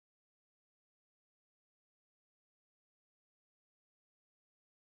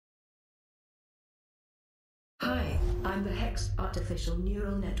Hi, I'm the Hex Artificial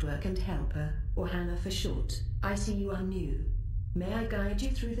Neural Network and Helper, or HANA for short. I see you are new. May I guide you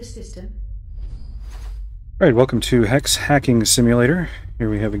through the system? All right, welcome to Hex Hacking Simulator. Here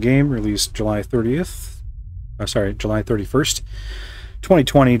we have a game released July 31st,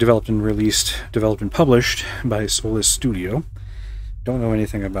 2020, developed and published by Solis Studio. Don't know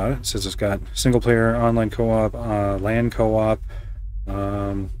anything about it. It says it's got single-player, online co-op, LAN co-op,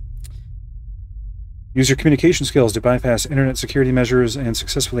 use your communication skills to bypass internet security measures and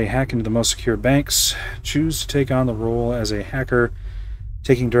successfully hack into the most secure banks. Choose to take on the role as a hacker,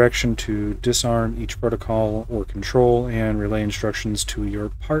 taking direction to disarm each protocol or control and relay instructions to your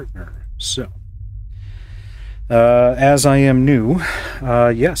partner. So, as I am new,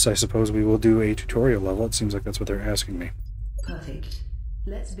 yes, I suppose we will do a tutorial level. It seems like that's what they're asking me. Perfect.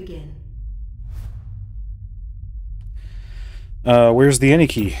 Let's begin. Where's the any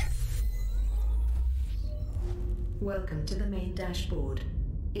key? Welcome to the main dashboard.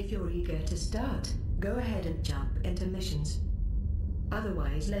 If you're eager to start, go ahead and jump into missions.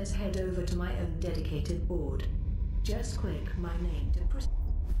 Otherwise, let's head over to my own dedicated board. Just click my name to proceed.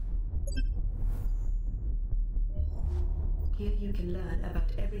 Here you can learn about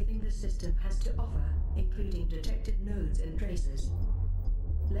everything the system has to offer, including detected nodes and traces.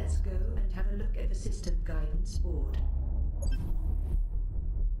 Let's go and have a look at the system guidance board.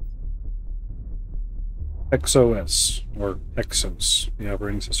 XOS, or Exos, the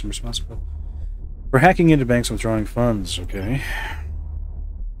operating system responsible for hacking into banks and withdrawing funds. Okay.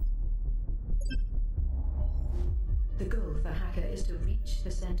 The goal for hacker is to reach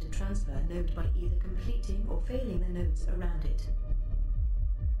the send and transfer node by either completing or failing the nodes around it.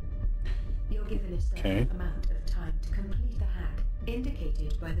 You're given a certain amount of time to complete the hack,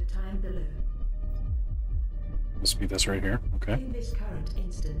 indicated by the time below. Must be this right here. Okay. In this current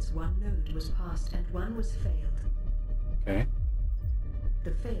instance, one node was passed and one was failed. Okay.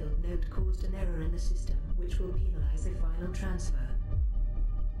 The failed node caused an error in the system, which will penalize the final transfer.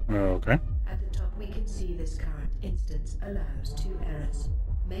 Okay. At the top we can see this current instance allows 2 errors.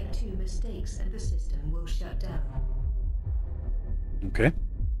 Make 2 mistakes and the system will shut down. Okay.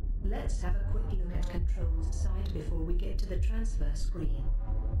 Let's have a quick look at controls side before we get to the transfer screen.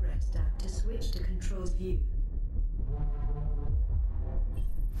 Press tab to switch to controls view.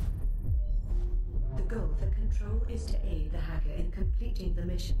 The goal for control is to aid the hacker in completing the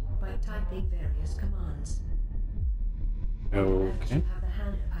mission by typing various commands. Okay. You have the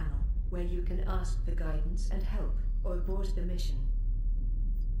HANA panel, where you can ask for guidance and help, or abort the mission.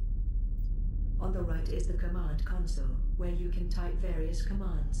 On the right is the command console, where you can type various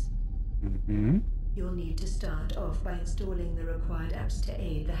commands. You'll need to start off by installing the required apps to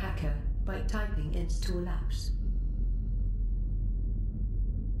aid the hacker by typing install apps.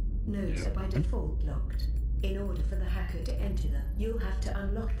 Nodes are by default locked. In order for the hacker to enter them, you'll have to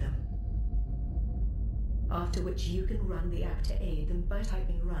unlock them. After which you can run the app to aid them by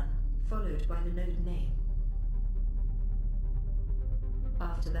typing run, followed by the node name.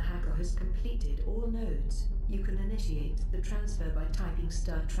 After the hacker has completed all nodes, you can initiate the transfer by typing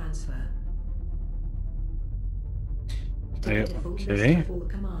start transfer. To get a full list of all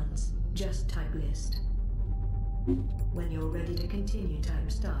commands, just type list. When you're ready to continue, type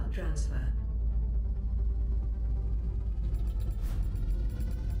start transfer.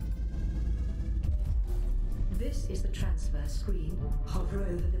 This is the transfer screen. Hover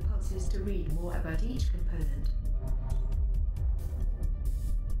over the pulses to read more about each component.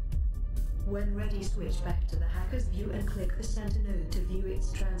 When ready, switch back to the hacker's view and click the center node to view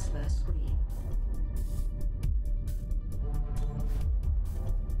its transfer screen.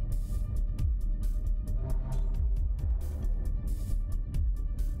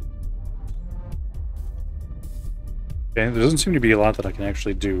 Okay, there doesn't seem to be a lot that I can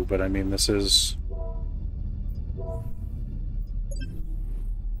actually do, but I mean, this is...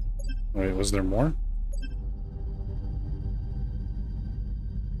 Wait, was there more?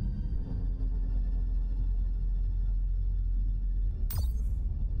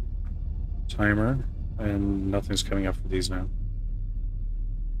 Timer, and nothing's coming up for these now.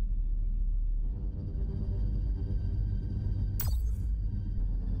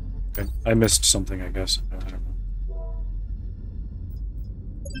 Okay, I missed something, I guess. I don't know.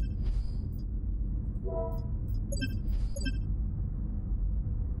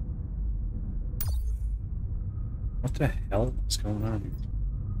 What the hell is going on here?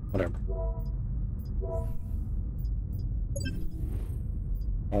 Whatever.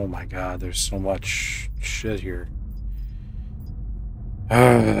 Oh my god, there's so much shit here.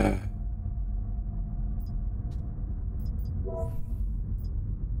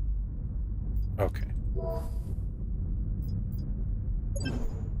 Okay.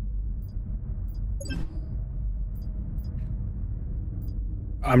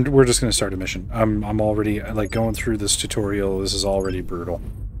 we're just gonna start a mission. I'm already like going through this tutorial. This is already brutal.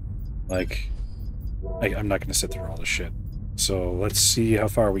 Like, I'm not gonna sit through all this shit. So let's see how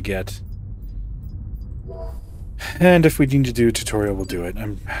far we get. And if we need to do a tutorial, we'll do it.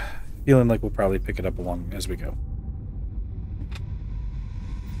 I'm feeling like we'll probably pick it up along as we go.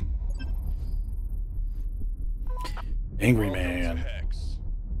 Angry Man. Hex,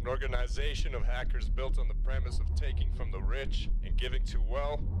 an organization of hackers built on the premise of taking from the rich and giving to,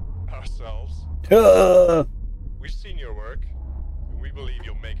 well, ourselves. We've seen your work, and we believe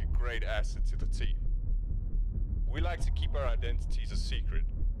you'll make a great asset to the team. We like to keep our identities a secret.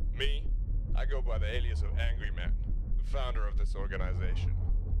 Me, I go by the alias of Angry Man, the founder of this organization.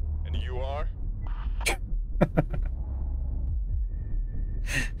 And you are?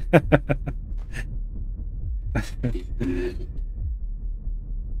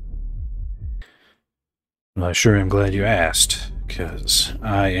 Well, I sure am glad you asked, because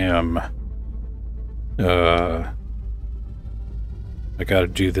I am, I gotta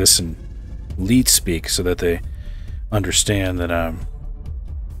do this in leet speak so that they understand that I'm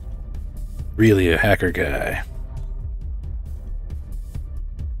really a hacker guy.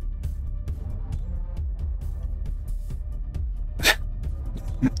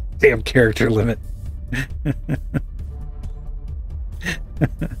 Damn character limit.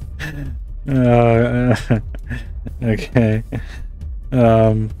 Okay.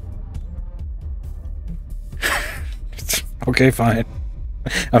 Okay, fine.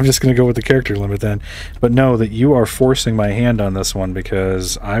 I'm just going to go with the character limit then. But know that you are forcing my hand on this one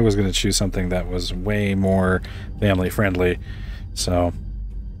because I was going to choose something that was way more family friendly. So,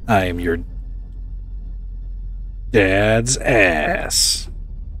 I am your dad's ass.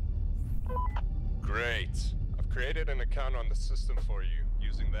 Great. I've created an account on the system for you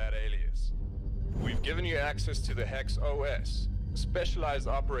using that alias. We've given you access to the Hex OS, a specialized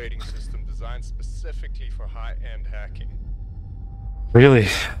operating system designed specifically for high-end hacking. Really?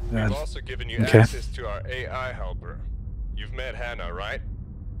 We've also given you access to our AI helper. You've met Hannah, right?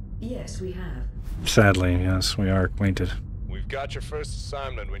 Yes, we have. Sadly, yes, we are acquainted. We've got your first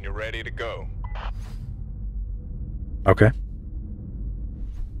assignment when you're ready to go. Okay.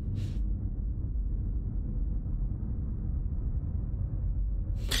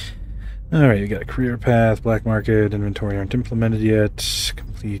 Alright, you got a career path, black market, inventory aren't implemented yet.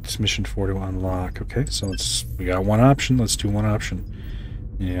 Complete mission 4 to unlock. Okay, so we got one option, let's do one option.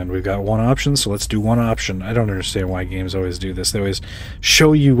 And we've got one option, so let's do one option. I don't understand why games always do this. They always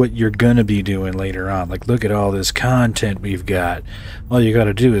show you what you're gonna be doing later on. Like, look at all this content we've got. All you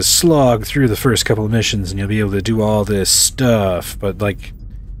gotta do is slog through the first couple of missions and you'll be able to do all this stuff. But, like,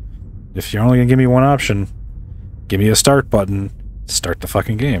 if you're only gonna give me one option, give me a start button, start the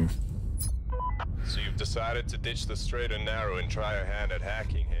fucking game. So you've decided to ditch the straight and narrow and try your hand at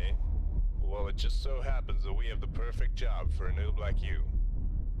hacking, hey? Well, it just so happens that we have the perfect job for a noob like you.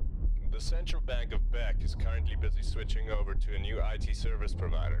 The Central Bank of Beck is currently busy switching over to a new IT service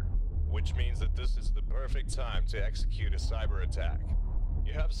provider, which means that this is the perfect time to execute a cyber attack.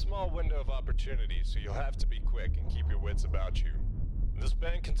 You have a small window of opportunity, so you'll have to be quick and keep your wits about you. This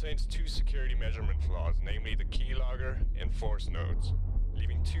bank contains 2 security measurement flaws, namely the keylogger and force nodes,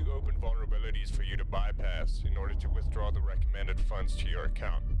 leaving 2 open vulnerabilities for you to bypass in order to withdraw the recommended funds to your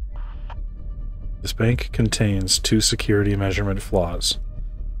account. This bank contains 2 security measurement flaws.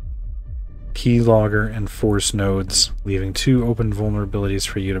 Keylogger and force nodes, leaving 2 open vulnerabilities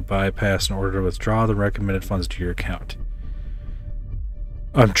for you to bypass in order to withdraw the recommended funds to your account.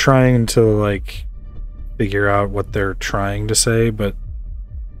 I'm trying to, like, figure out what they're trying to say, but...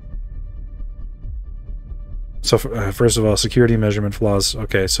 So, first of all, security measurement flaws.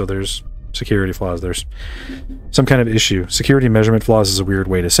 Okay, so there's security flaws. There's some kind of issue. Security measurement flaws is a weird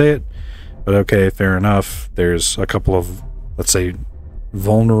way to say it, but okay, fair enough. There's a couple of, let's say,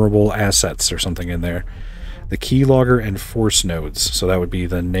 vulnerable assets or something in there. The keylogger and force nodes. So that would be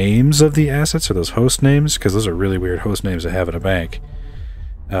the names of the assets, or those host names, because those are really weird host names to have in a bank.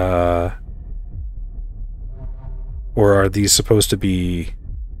 Or are these supposed to be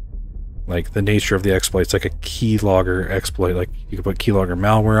like the nature of the exploits, like a keylogger exploit? Like you could put keylogger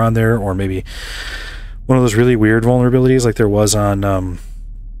malware on there, or maybe one of those really weird vulnerabilities like there was on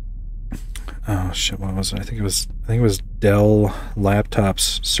oh shit, what was it? I think it was Dell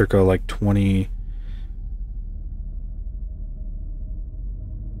laptops circa like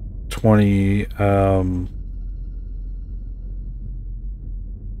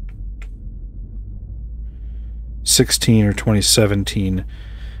or 2017.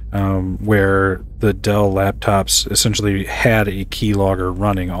 where the Dell laptops essentially had a keylogger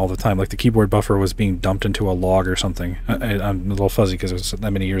running all the time. Like the keyboard buffer was being dumped into a log or something. I'm a little fuzzy because it was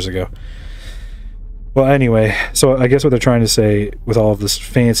that many years ago. Well, anyway, so I guess what they're trying to say with all of this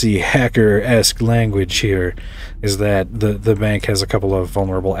fancy hacker-esque language here is that the bank has a couple of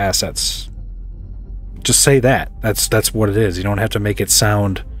vulnerable assets. Just say that. That's what it is. You don't have to make it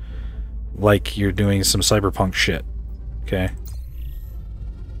sound like you're doing some cyberpunk shit. Okay?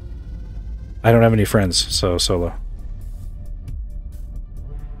 I don't have any friends, so solo.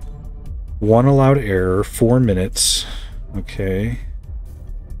 1 allowed error, 4 minutes. Okay.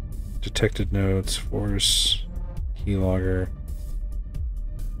 Detected nodes, force, keylogger.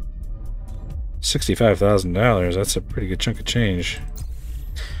 $65,000. That's a pretty good chunk of change.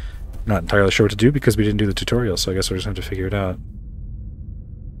 Not entirely sure what to do because we didn't do the tutorial, so I guess we'll just have to figure it out.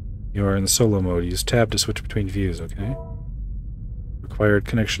 You are in the solo mode. Use tab to switch between views, okay? Required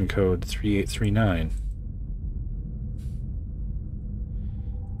connection code 3839.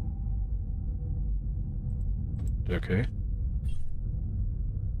 Okay.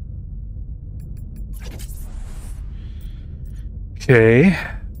 Okay.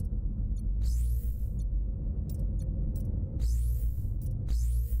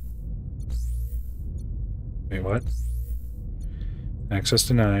 Wait, what? Access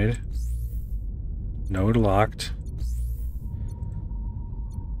denied. Node locked.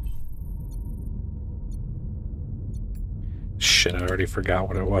 Shit, I already forgot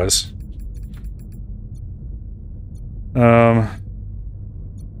what it was.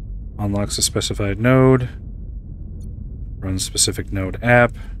 Unlocks a specified node. Runs specific node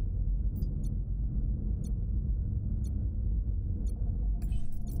app.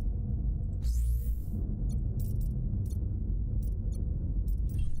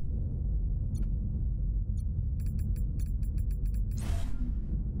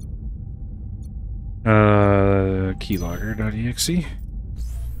 Keylogger.exe.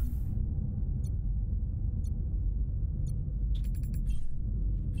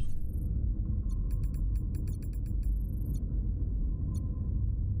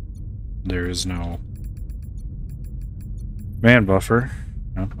 There is no man buffer.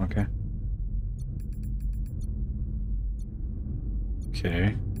 Oh, okay.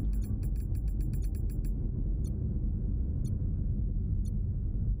 Okay.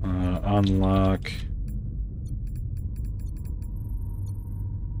 Unlock.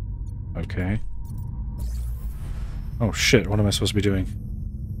 Okay. Oh shit, what am I supposed to be doing?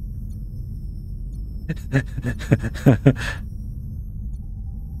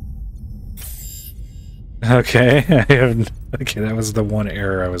 Okay, okay, that was the one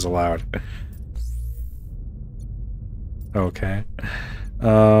error I was allowed. Okay.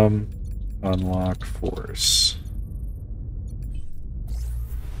 Unlock force.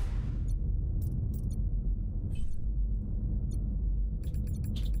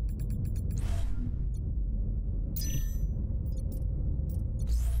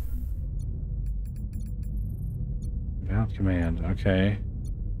 Valve command, okay.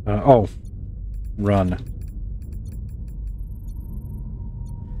 Oh. Run.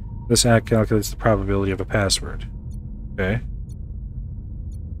 This act calculates the probability of a password. Okay.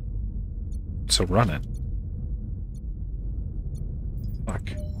 So run it.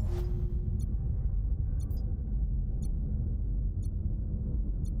 Fuck.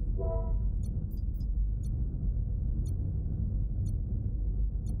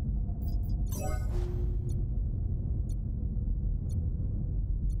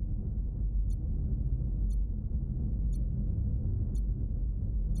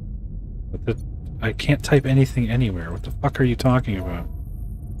 I can't type anything anywhere. What the fuck are you talking about?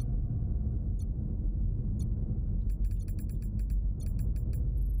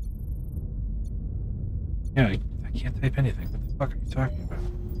 Yeah, I can't type anything. What the fuck are you talking about?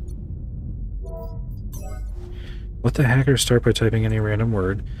 Let the hacker start by typing any random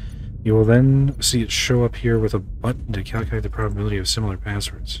word. You will then see it show up here with a button to calculate the probability of similar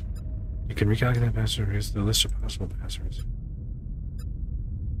passwords. You can recalculate the password against the list of possible passwords.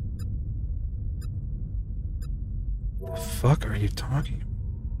 What the fuck are you talking about?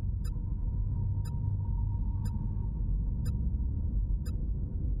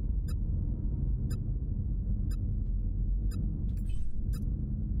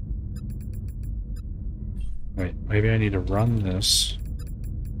 Wait, maybe I need to run this.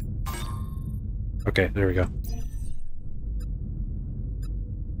 Okay, there we go.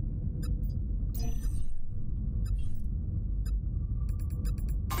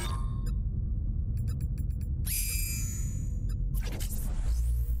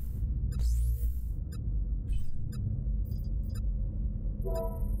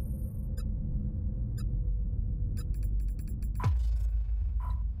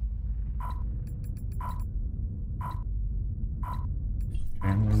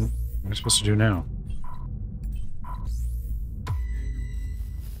 Okay, what am I supposed to do now?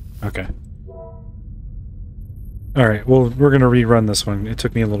 Okay. Alright, well, we're going to rerun this one. It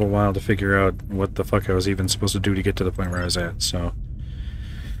took me a little while to figure out what the fuck I was even supposed to do to get to the point where I was at, so...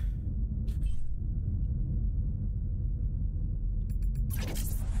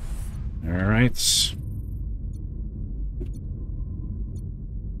 Alright.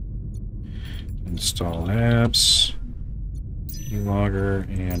 Install apps. Keylogger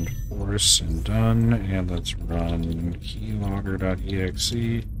and force and done. And let's run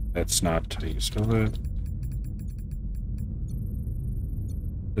keylogger.exe. That's not how you spell it.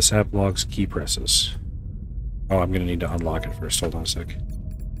 This app logs key presses. Oh, I'm going to need to unlock it first. Hold on a sec.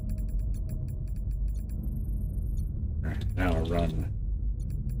 Alright, now run.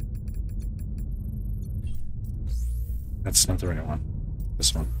 That's not the right one.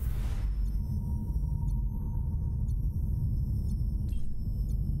 This one.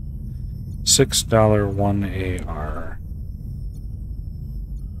 $6 1 AR.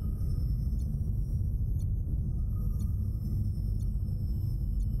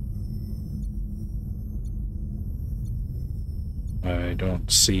 I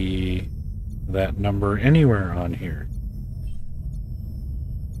don't see that number anywhere on here.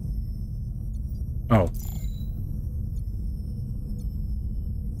 Oh.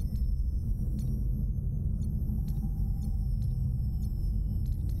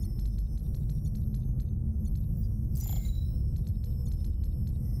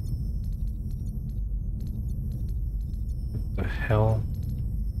 What the hell?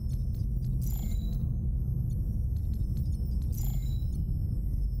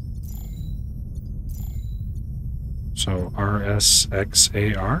 So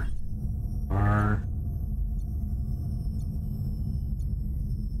RSXAR? R...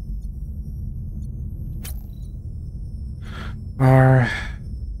 R...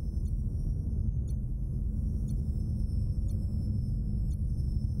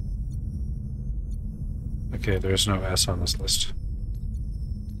 Okay, there's no S on this list.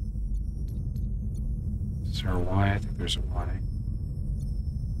 Is there a Y? I think there's a Y.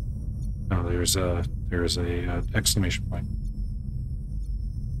 No, there's a exclamation point.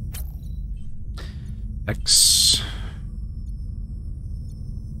 X.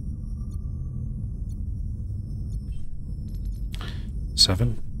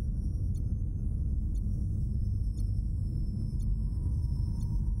 Seven.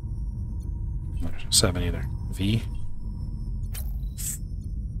 No, there's no 7 either. V.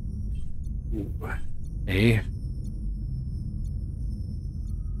 Ooh. A.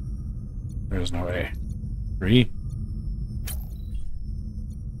 There's no A. 3.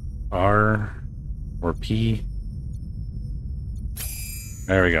 R. Or P.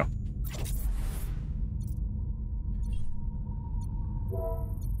 There we go.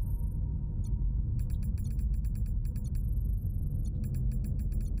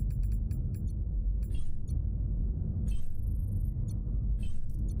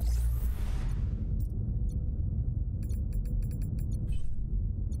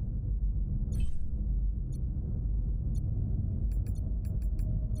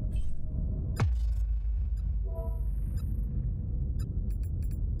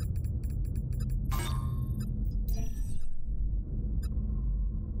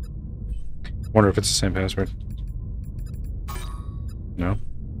 Wonder if it's the same password. No.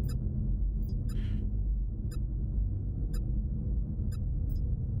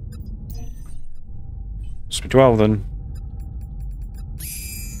 Must be 12 then.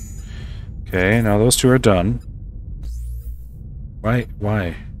 Okay, now those two are done. Why?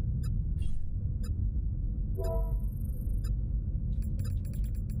 Why?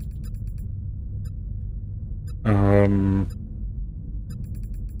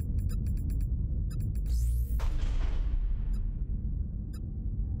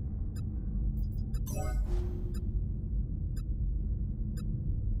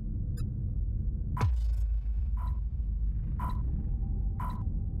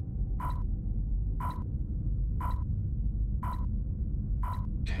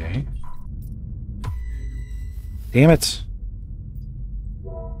 Okay. Damn it.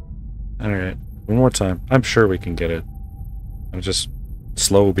 Alright. One more time. I'm sure we can get it. I'm just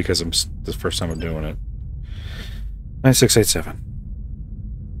slow because I'm the first time I'm doing it. 9687.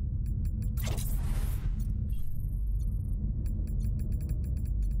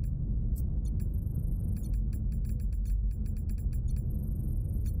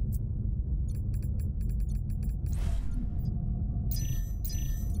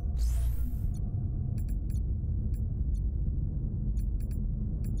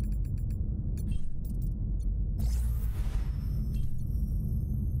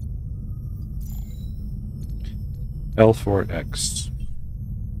 L4X.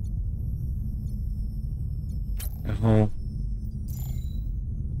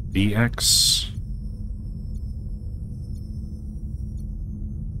 BX.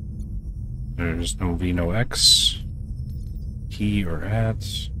 There's no V, no X. Key or at.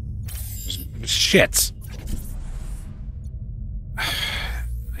 Shit! I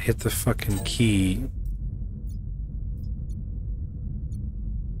hit the fucking key.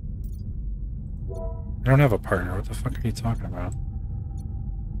 I don't have a partner. What the fuck are you talking about?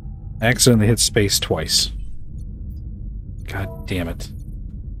 I accidentally hit space twice. God damn it.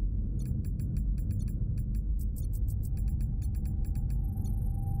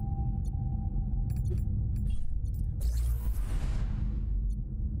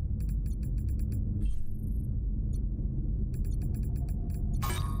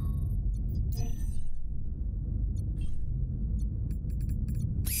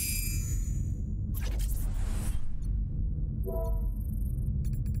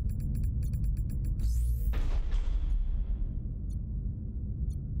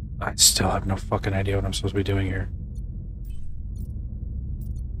 I still have no fucking idea what I'm supposed to be doing here.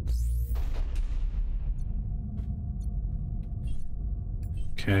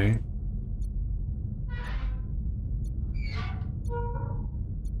 Okay.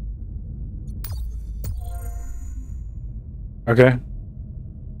 Okay.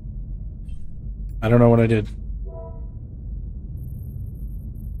 I don't know what I did.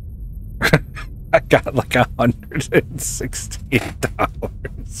 I got like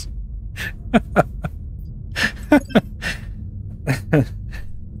 $168.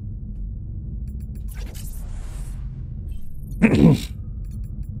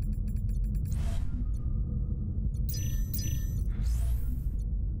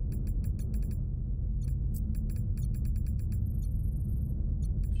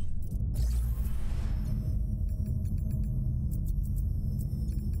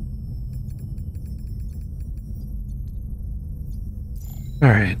 All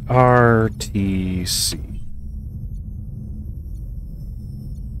right, RTC.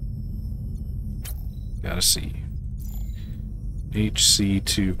 Gotta see.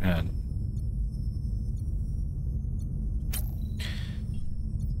 HC2N.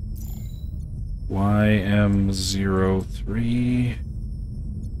 YM03.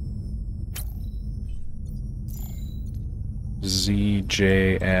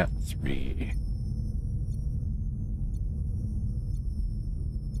 ZJ at 3.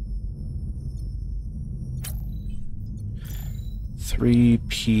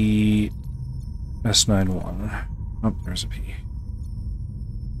 P S91. Oh, there's a P.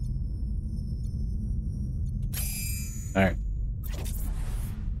 All right.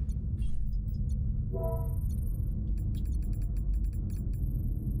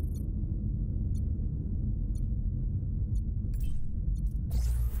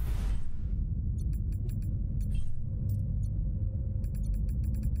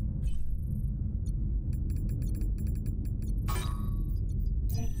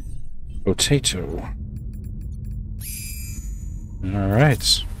 Potato.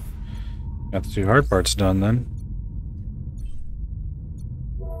 Alright. Got the 2 hard parts done then.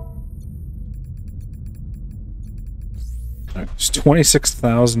 Right, there's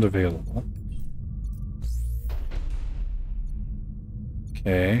 26,000 available.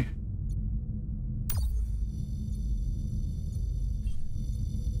 Okay.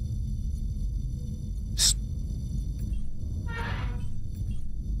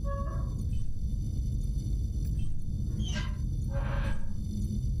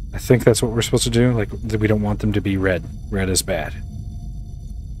 I think that's what we're supposed to do. Like, we don't want them to be red. Red is bad.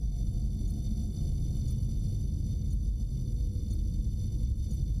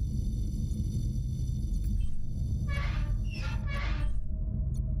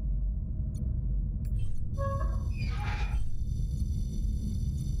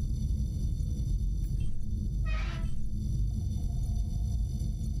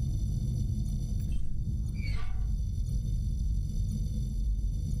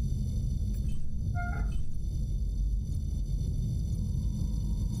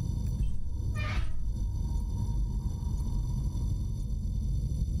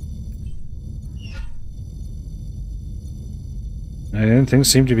 And things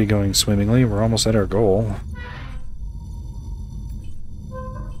seem to be going swimmingly. We're almost at our goal.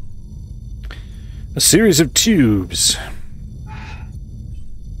 A series of tubes.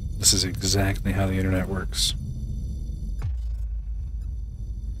 This is exactly how the internet works.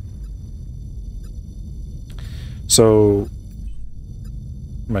 So,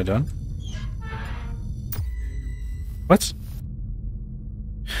 am I done? What?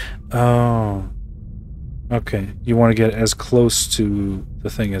 Oh. Okay, you want to get as close to the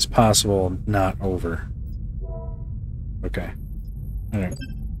thing as possible, not over. Okay. All right.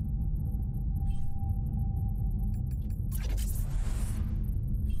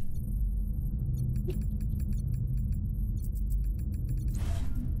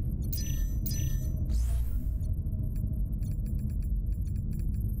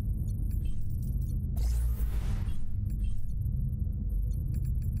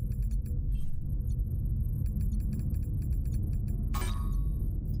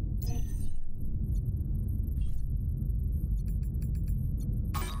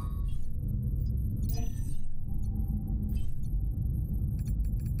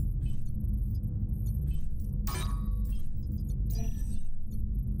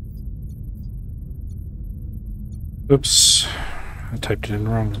 Oops, I typed it in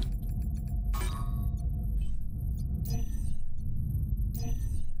wrong.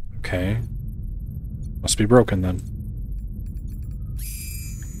 Okay. Must be broken then.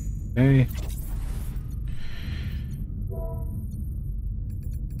 Okay.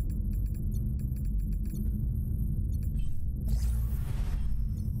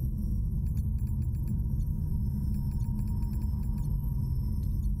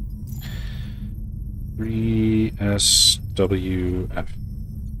 SWF.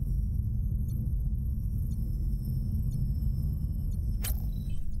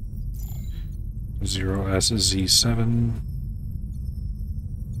 Zero SZ7.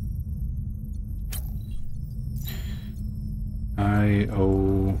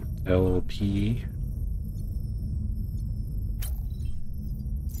 IOLP.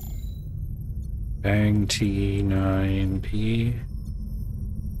 Bang T9P.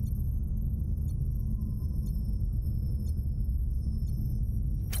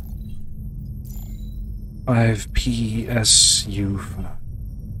 Five PSU.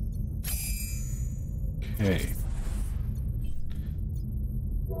 Okay.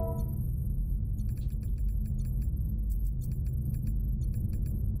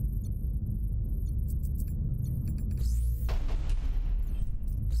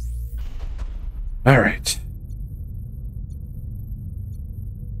 All right.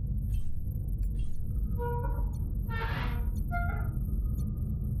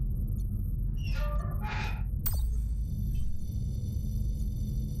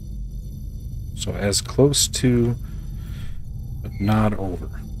 So as close to, but not over.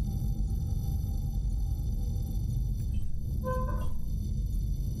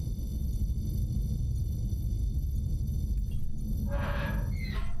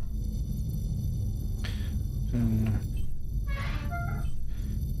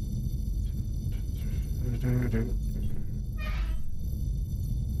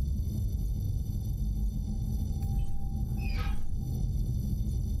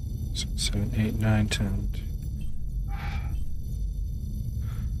 Six, 7, 8, 9, 10.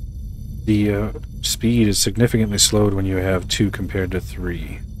 The speed is significantly slowed when you have 2 compared to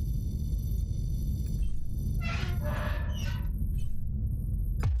 3.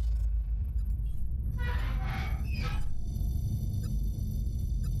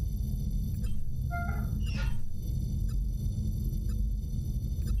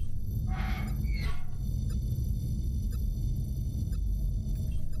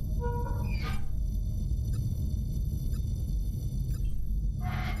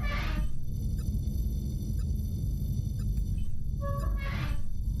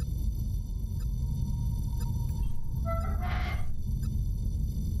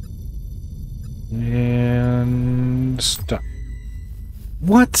 And stop.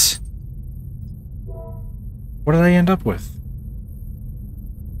 What? What did I end up with?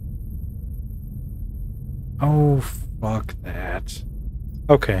 Oh, fuck that.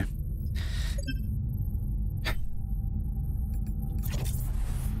 Okay.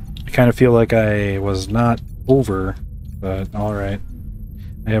 I kind of feel like I was not over, but alright.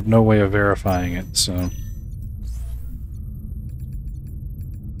 I have no way of verifying it, so...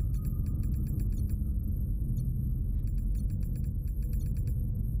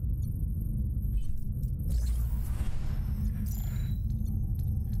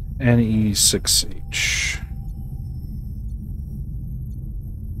 NE6H.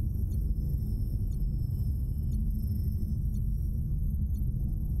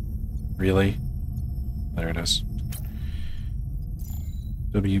 Really? There it is.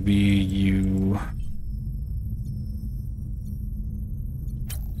 WBU.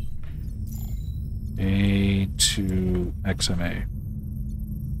 A2XMA.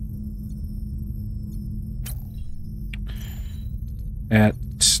 At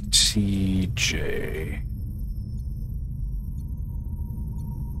TJ.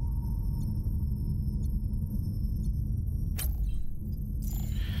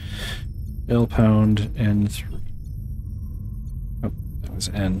 L pound N3. Oh, that was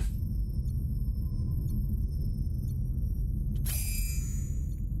N.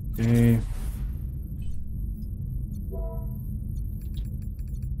 Okay.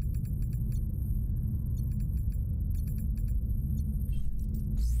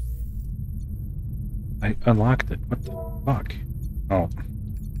 I unlocked it. What the fuck? Oh.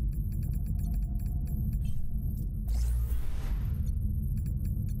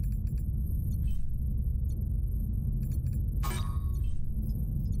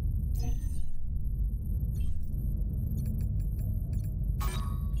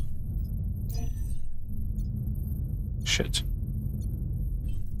 Shit.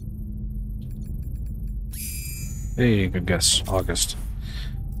 Hey, good guess. August.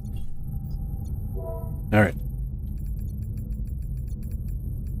 Alright.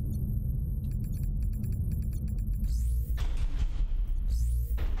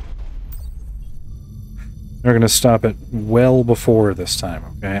 We're gonna stop it well before this time,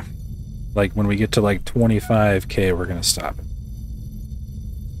 okay? Like, when we get to, like, 25k, we're gonna stop it.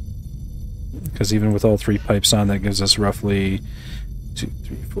 Because even with all 3 pipes on, that gives us roughly 2,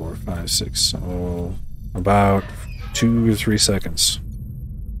 3, 4, 5, 6, so about 2 or 3 seconds.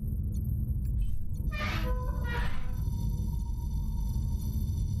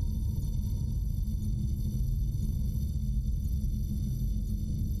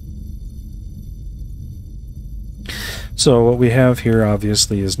 So what we have here,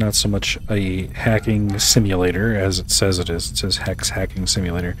 obviously, is not so much a hacking simulator as it says it is. It says Hex Hacking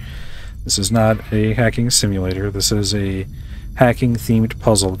Simulator. This is not a hacking simulator. This is a hacking-themed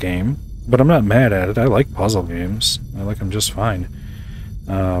puzzle game. But I'm not mad at it. I like puzzle games. I like them just fine.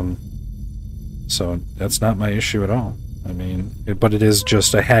 So that's not my issue at all. I mean, but it is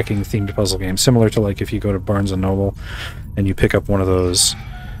just a hacking-themed puzzle game, similar to like if you go to Barnes & Noble and you pick up one of those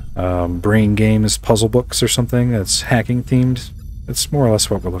Brain Games puzzle books or something that's hacking themed. It's more or less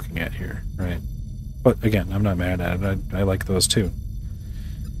what we're looking at here, right? But again, I'm not mad at it. I like those too.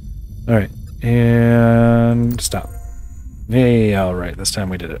 Alright, and stop. Hey, alright, this time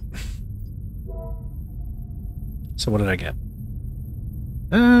we did it. So what did I get?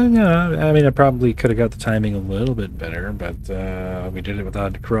 Yeah, I mean, I probably could have got the timing a little bit better, but we did it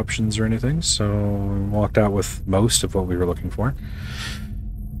without corruptions or anything, so we walked out with most of what we were looking for.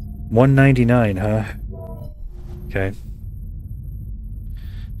 199, huh? Okay.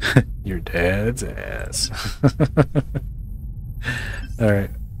 Your dad's ass. Alright.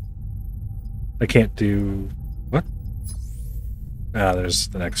 I can't do... What? Ah, there's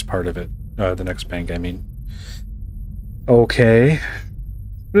the next part of it. The next bank, I mean. Okay.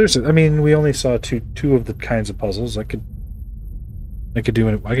 I mean, we only saw two of the kinds of puzzles. I could do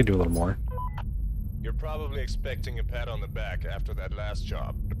a little more. You're probably expecting a pat on the back after that last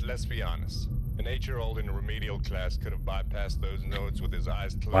job, but let's be honest. An 8-year-old in a remedial class could have bypassed those nodes with his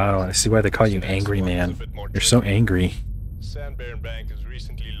eyes closed. Wow, I see why they call you Angry Man. You're so angry. Sandbairn Bank has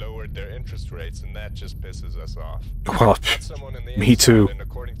recently lowered their interest rates, and that just pisses us off. Well, me too.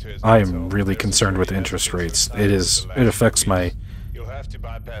 I am really concerned with interest rates. It affects my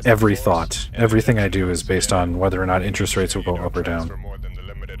every thought. Everything I do is based on whether or not interest rates will go up or down.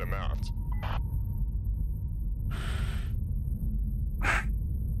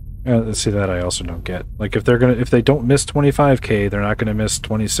 Let's see, that I also don't get. Like, if they don't miss 25k, they're not gonna miss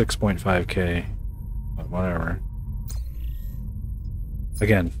 26.5k. Whatever.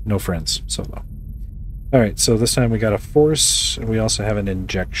 Again, no friends, solo. Alright, so this time we got a force, and we also have an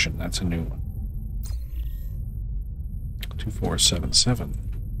injection. That's a new one. 2477.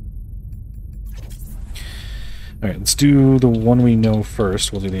 Alright, let's do the one we know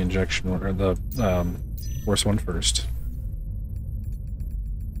first. We'll do the injection, or the force one first.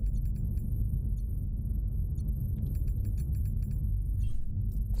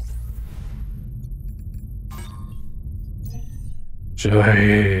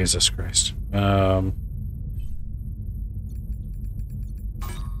 Jesus Christ.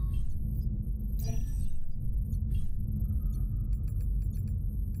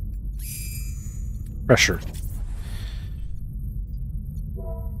 Pressure.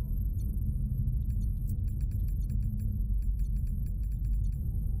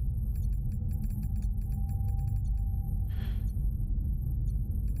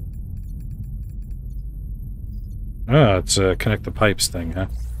 Ah, it's a connect the pipes thing, huh?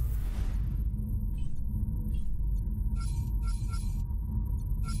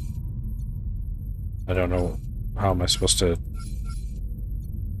 I don't know. How am I supposed to...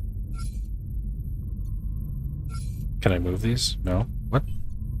 Can I move these? No? What?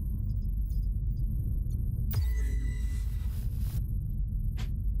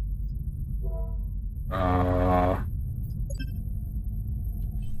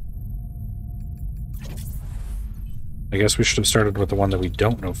 I guess we should have started with the one that we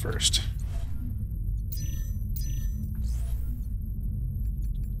don't know first.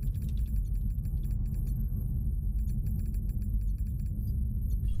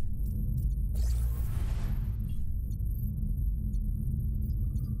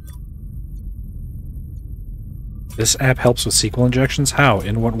 This app helps with SQL injections? How?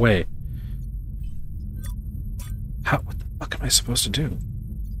 In what way? How? What the fuck am I supposed to do?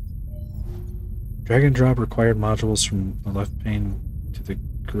 Drag and drop required modules from the left pane to the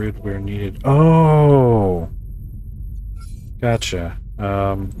grid where needed. Oh! Gotcha.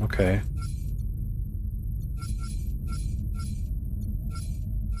 Okay.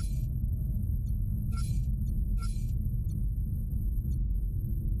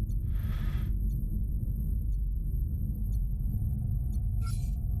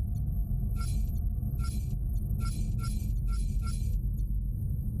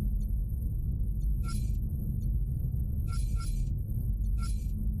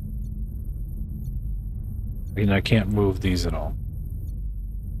 I mean, I can't move these at all.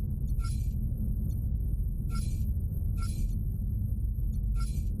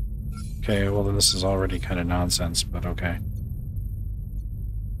 Okay, well then this is already kind of nonsense, but okay.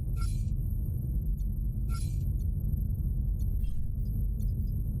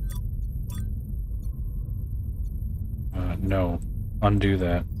 No. Undo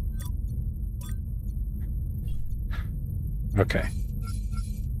that. Okay.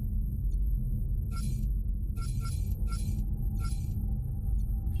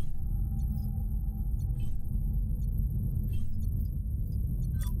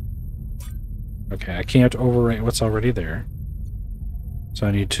 Okay, I can't overwrite what's already there. So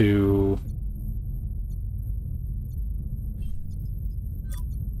I need to...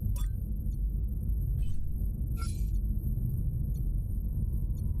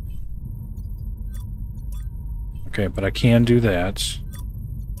 Okay, but I can do that.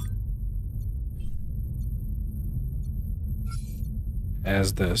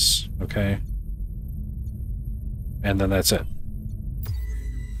 As this, okay? And then that's it.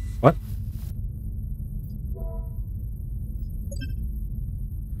 What?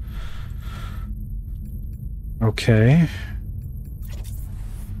 Okay.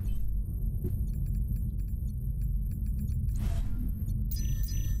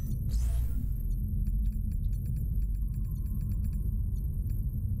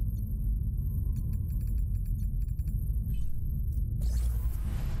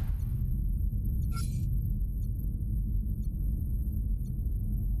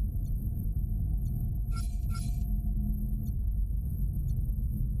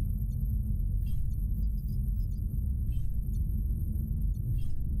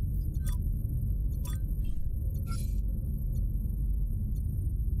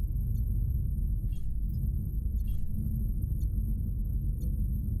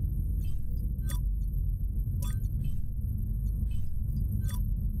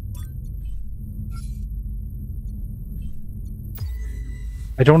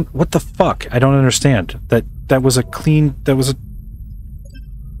 I don't... What the fuck? I don't understand. That was a clean... That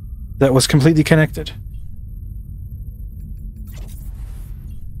was completely connected.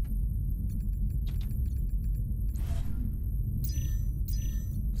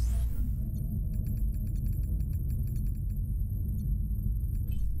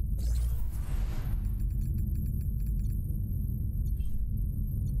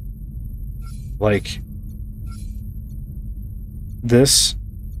 Like... This...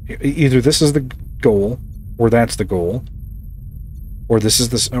 Either this is the goal, or that's the goal, or this is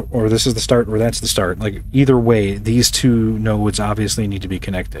the start, or that's the start. Like, either way, these two nodes obviously need to be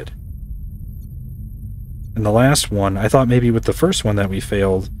connected. And the last one, I thought maybe with the first one that we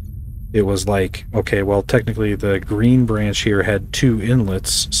failed, it was like, okay, well, technically the green branch here had two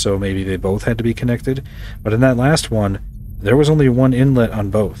inlets, so maybe they both had to be connected. But in that last one, there was only one inlet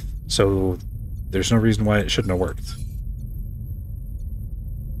on both, so there's no reason why it shouldn't have worked.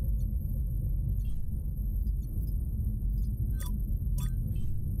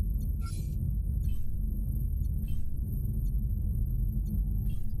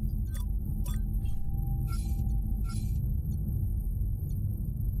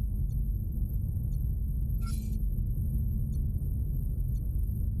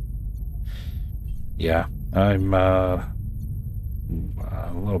 Yeah, I'm a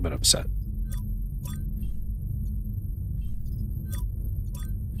little bit upset.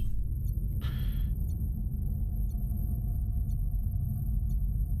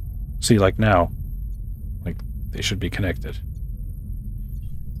 See, like now, like they should be connected.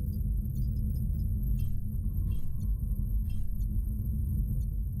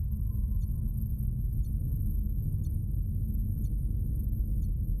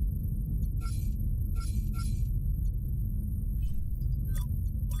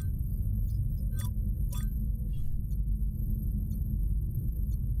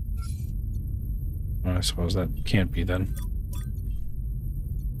 I suppose that can't be then.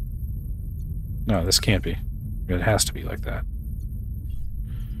 No, this can't be. It has to be like that.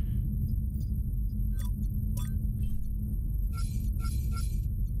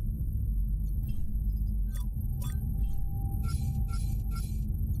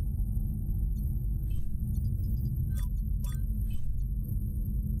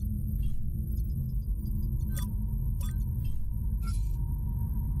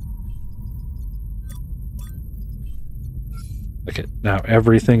 Okay, now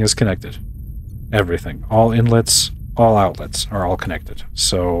everything is connected. Everything. All inlets, all outlets are all connected.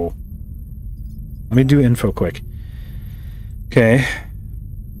 So, let me do info quick. Okay.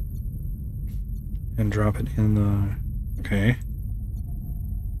 And drop it in the... Okay.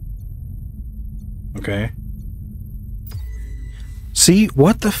 Okay. See?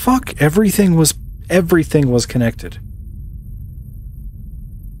 What the fuck? Everything was connected.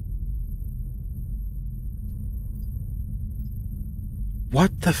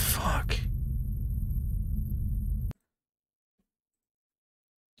 What the fuck?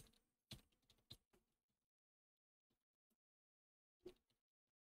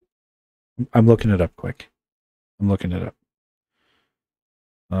 I'm looking it up quick. I'm looking it up.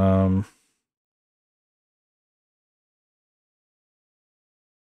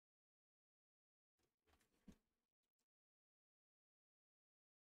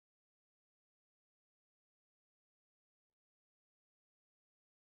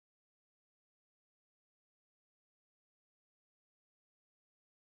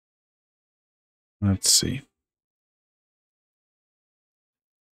 Let's see.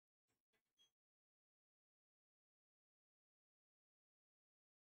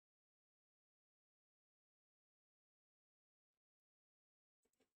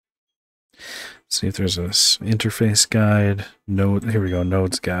 See if there's a interface guide. Node. Here we go.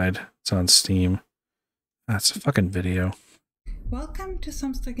 Nodes guide. It's on Steam. That's a fucking video. Welcome to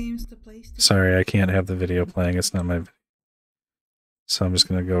Samsta Games, the place to... Sorry, I can't have the video playing. It's not my video. So I'm just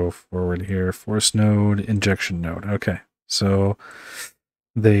going to go forward here. Force node, injection node. Okay. So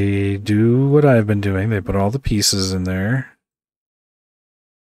they do what I've been doing. They put all the pieces in there.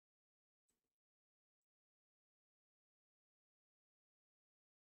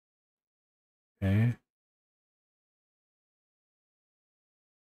 Okay.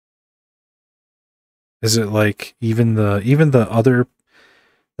 Is it like even the other,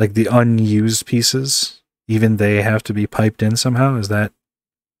 like the unused pieces, even they have to be piped in somehow? Is that...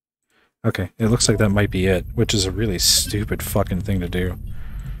 Okay, it looks like that might be it, which is a really stupid fucking thing to do.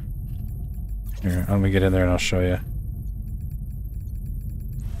 Here, let me get in there and I'll show you.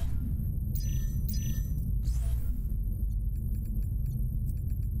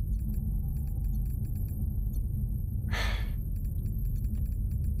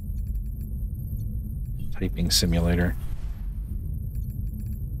 Typing simulator.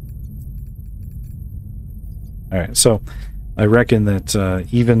 Alright, so I reckon that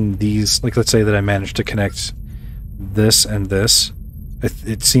even these, like let's say that I managed to connect this and this,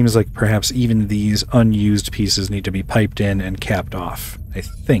 it seems like perhaps even these unused pieces need to be piped in and capped off. I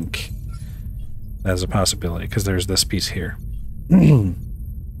think that's a possibility, because there's this piece here.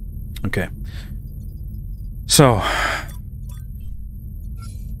 Okay. So...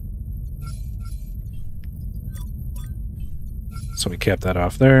 So we cap that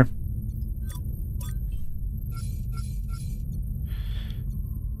off there.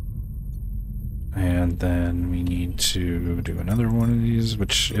 And then we need to do another one of these,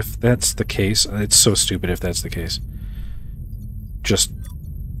 which if that's the case, it's so stupid if that's the case. Just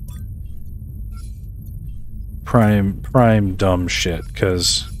prime dumb shit,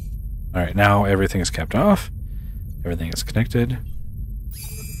 because alright, now everything is capped off. Everything is connected.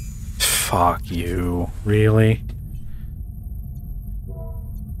 Fuck you. Really?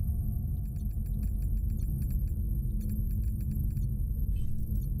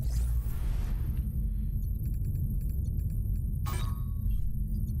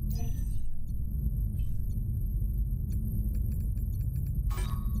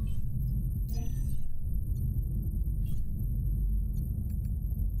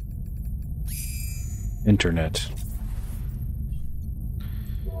 Internet.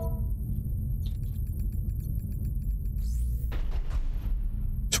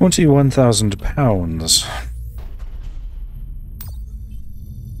 £21,000.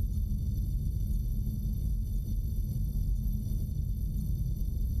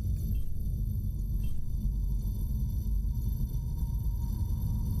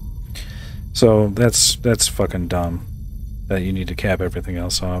 So that's fucking dumb. That you need to cap everything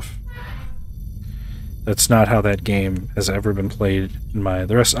else off. That's not how that game has ever been played in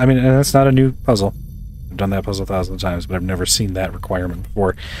the rest. I mean, and that's not a new puzzle. I've done that puzzle thousands of times, but I've never seen that requirement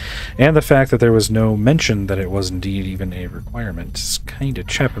before. And the fact that there was no mention that it was indeed even a requirement is kind of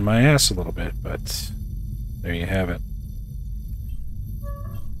chapping my ass a little bit, but there you have it.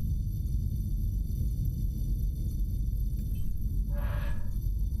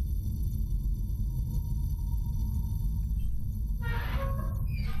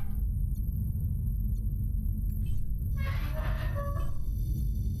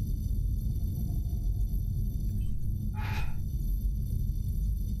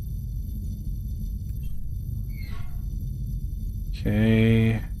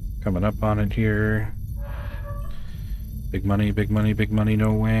 Okay, coming up on it here. Big money, big money, big money,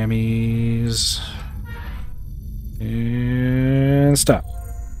 no whammies. And stop.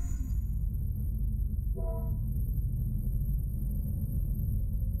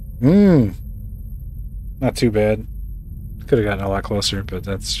 Not too bad. Could have gotten a lot closer, but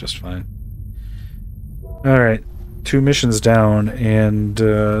that's just fine. Alright, 2 missions down, and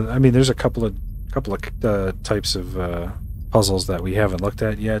I mean, there's a couple of types of puzzles that we haven't looked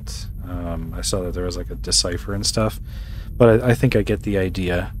at yet. I saw that there was like a decipher and stuff, but I think I get the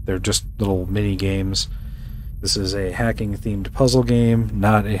idea. They're just little mini games. This is a hacking themed puzzle game,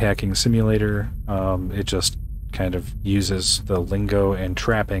 not a hacking simulator. It just kind of uses the lingo and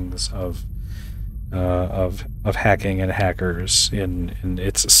trappings of hacking and hackers in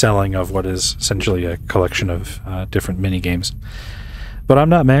its selling of what is essentially a collection of different mini games. But I'm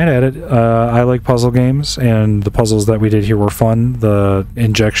not mad at it. I like puzzle games, and the puzzles that we did here were fun. The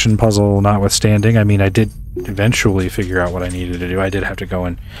injection puzzle notwithstanding, I mean, I did eventually figure out what I needed to do. I did have to go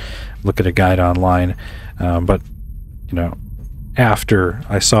and look at a guide online, but, you know, after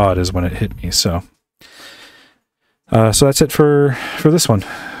I saw it is when it hit me. So that's it for this one.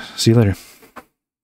 See you later.